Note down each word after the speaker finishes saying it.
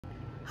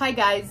Hi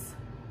guys,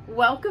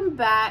 welcome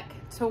back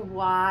to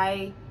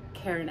Why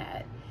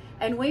CareNet.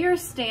 And we are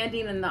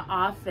standing in the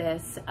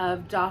office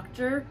of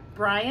Dr.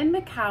 Brian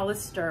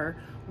Mcallister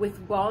with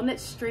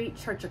Walnut Street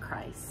Church of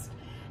Christ.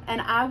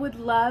 And I would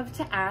love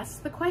to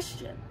ask the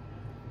question,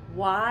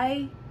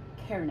 why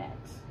CareNet?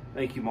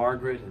 Thank you,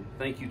 Margaret, and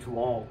thank you to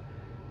all.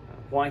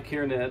 Why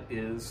CareNet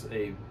is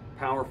a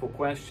powerful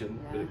question,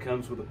 but it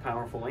comes with a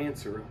powerful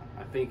answer.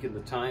 I think in the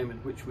time in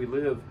which we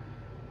live,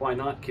 why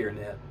not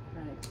CareNet?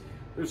 Right.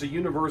 There's a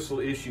universal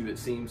issue, it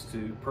seems,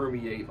 to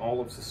permeate all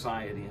of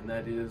society, and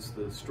that is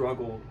the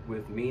struggle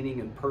with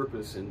meaning and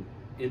purpose in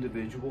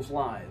individuals'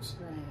 lives.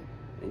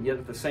 Right. And yet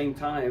at the same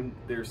time,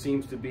 there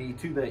seems to be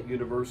to that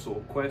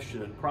universal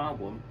question and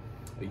problem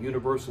a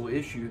universal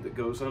issue that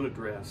goes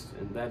unaddressed,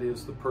 and that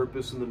is the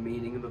purpose and the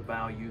meaning and the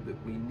value that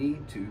we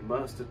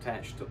must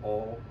attach to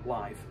all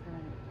life.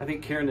 Right. I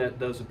think CareNet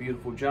does a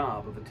beautiful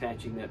job of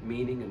attaching that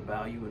meaning and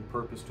value and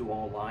purpose to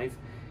all life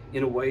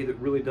in a way that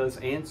really does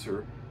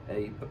answer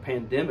a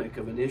pandemic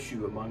of an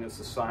issue among a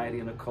society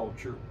and a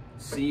culture,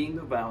 seeing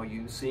the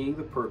value, seeing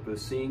the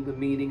purpose, seeing the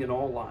meaning in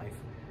all life,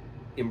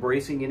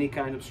 embracing any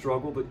kind of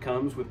struggle that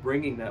comes with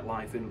bringing that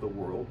life into the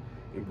world,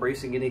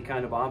 embracing any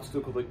kind of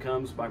obstacle that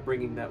comes by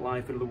bringing that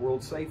life into the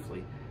world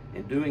safely,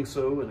 and doing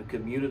so in a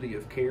community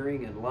of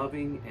caring and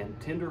loving and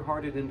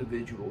tender-hearted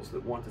individuals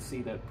that want to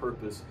see that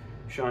purpose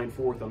shine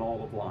forth in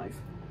all of life.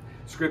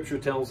 Scripture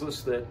tells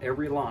us that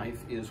every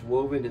life is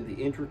woven in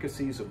the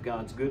intricacies of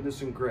God's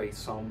goodness and grace,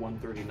 Psalm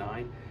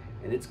 139,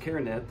 and it's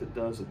CareNet that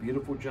does a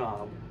beautiful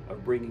job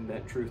of bringing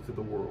that truth to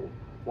the world.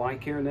 Why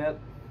CareNet?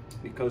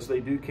 Because they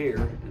do care,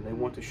 and they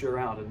want to share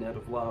out a net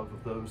of love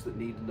of those that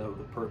need to know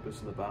the purpose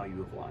and the value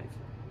of life.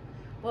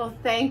 Well,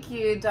 thank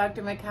you,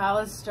 Dr.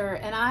 Mcallister,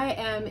 and I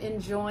am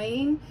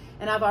enjoying,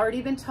 and I've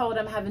already been told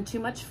I'm having too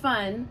much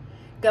fun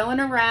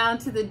going around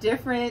to the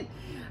different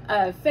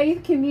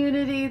faith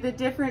community, the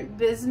different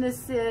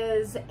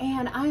businesses,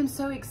 and I am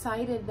so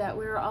excited that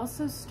we're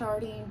also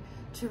starting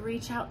to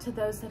reach out to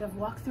those that have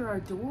walked through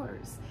our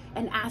doors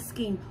and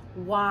asking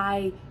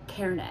why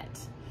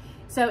CareNet.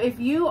 So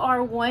if you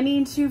are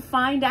wanting to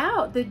find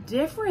out the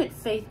different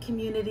faith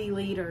community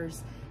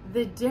leaders,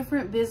 the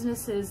different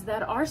businesses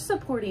that are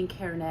supporting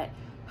CareNet,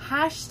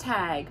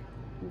 hashtag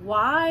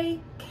why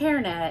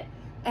CareNet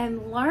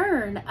and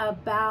learn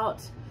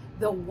about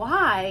the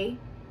why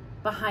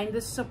behind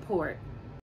the support.